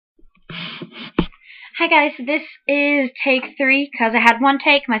Hi guys, this is take 3 because I had one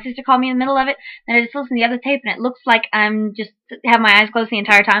take. My sister called me in the middle of it, and I just listened to the other tape, and it looks like I'm just have my eyes closed the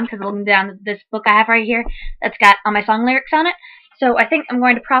entire time because I'm looking down this book I have right here that's got all my song lyrics on it. So I think I'm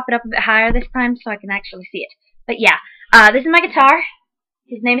going to prop it up a bit higher this time so I can actually see it. But yeah, this is my guitar.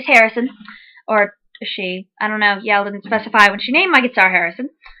 His name is Harrison, or she. I don't know. Yale didn't specify when she named my guitar Harrison.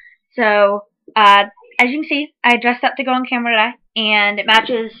 So as you can see, I dressed up to go on camera today, and it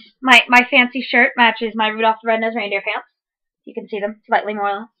matches my fancy shirt matches my Rudolph the Red-Nosed Reindeer pants. You can see them slightly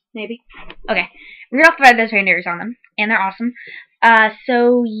more, maybe. Okay, Rudolph the Red-Nosed Reindeer is on them, and they're awesome.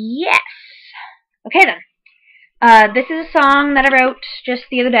 So yes. Okay then. This is a song that I wrote just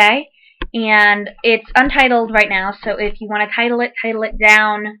the other day, and it's untitled right now. So if you want to title it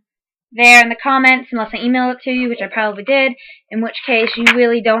down there in the comments, unless I email it to you, which I probably did, in which case you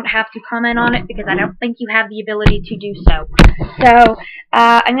really don't have to comment on it because I don't think you have the ability to do so. So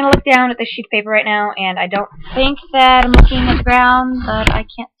I'm going to look down at this sheet of paper right now, and I don't think that I'm looking at the ground, but I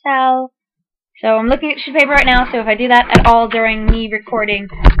can't tell. So I'm looking at the sheet of paper right now, so if I do that at all during me recording,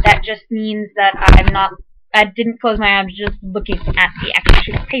 that just means that I didn't close my eyes just looking at the actual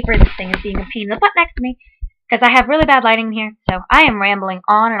sheet of paper. This thing is being a pain in the butt next to me, because I have really bad lighting in here, so I am rambling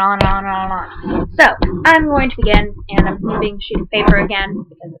on and on and on and on and on. So, I'm going to begin, and I'm moving the sheet of paper again,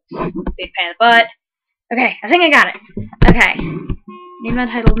 because it's a big pain in the butt. Okay, I think I got it. Okay. Name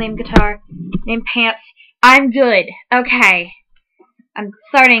untitled, name guitar, name pants. I'm good. Okay. I'm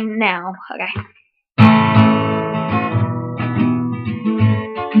starting now. Okay.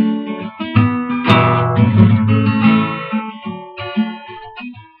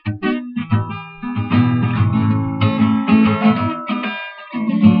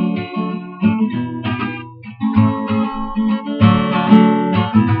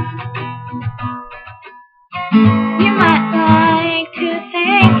 You might like to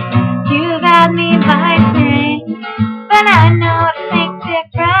think you've had me by string, but I know to think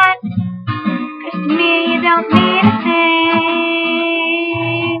different, 'cause to me you don't mean a thing.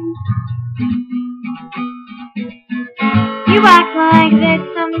 You act like this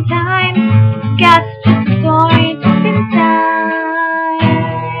sometimes, guess just a story deep inside.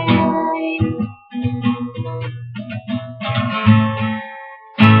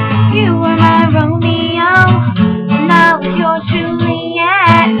 You were my Romeo, and I was your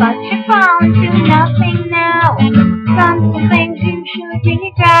Juliet, but you're falling to nothing now. Done some things you should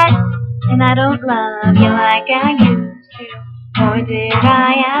regret, and I don't love you like I used to, or did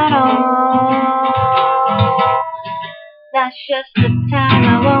I at all? That's just the time I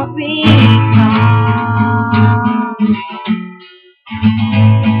won't recall.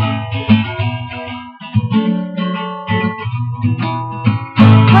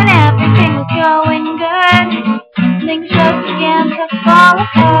 When everything was going good, things just began to fall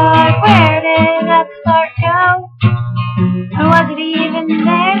apart. Where did that spark go? Or was it even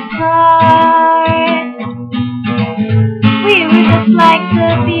there to start? We were just like the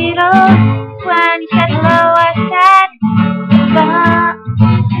Beatles. When you said hello, I said bye.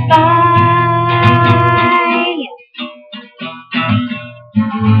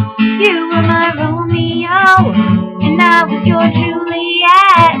 You were my Romeo, and I was your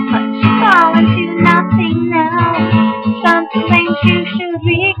Juliet, but you're falling to nothing now. Some things you should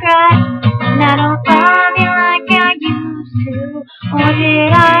regret, and I don't love you like I used to, or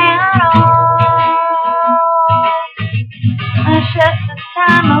did I at all? That's just the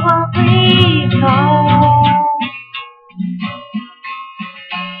time I won't recall.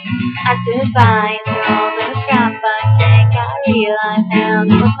 I stood by through all the crap I think I realize now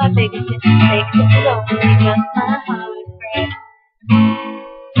that was my biggest mistake. This is only just my heartbreak.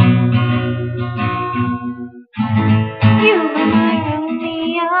 You were my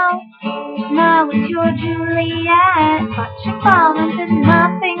Romeo, and I was your Juliet, but you're falling to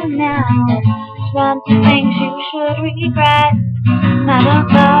nothing now. Done some things you should regret, and I don't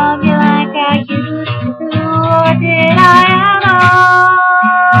love you like I used to, or did I at all?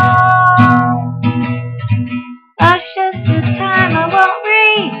 That's just the time I won't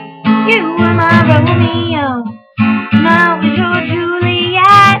read. You were my Romeo, and I was your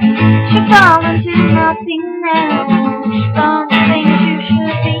Juliet. You're falling to nothing now. Some things you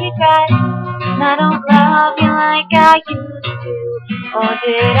should regret, and I don't love you like I used to, or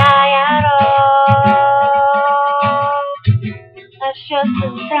did I at all? That's just the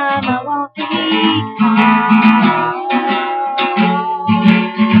time I won't recall.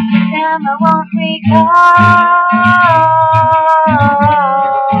 Time I won't recall.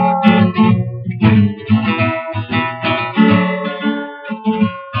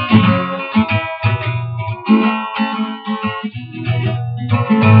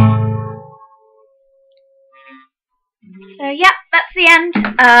 And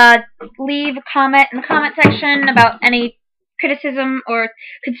leave a comment in the comment section about any criticism or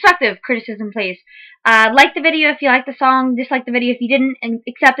constructive criticism, please. Like the video if you like the song, dislike the video if you didn't, and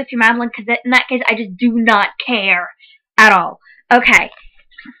except if you're Madeline, because in that case I just do not care at all. Okay,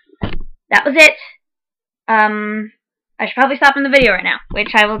 that was it. I should probably stop in the video right now,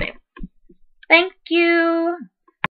 which I will do. Thank you.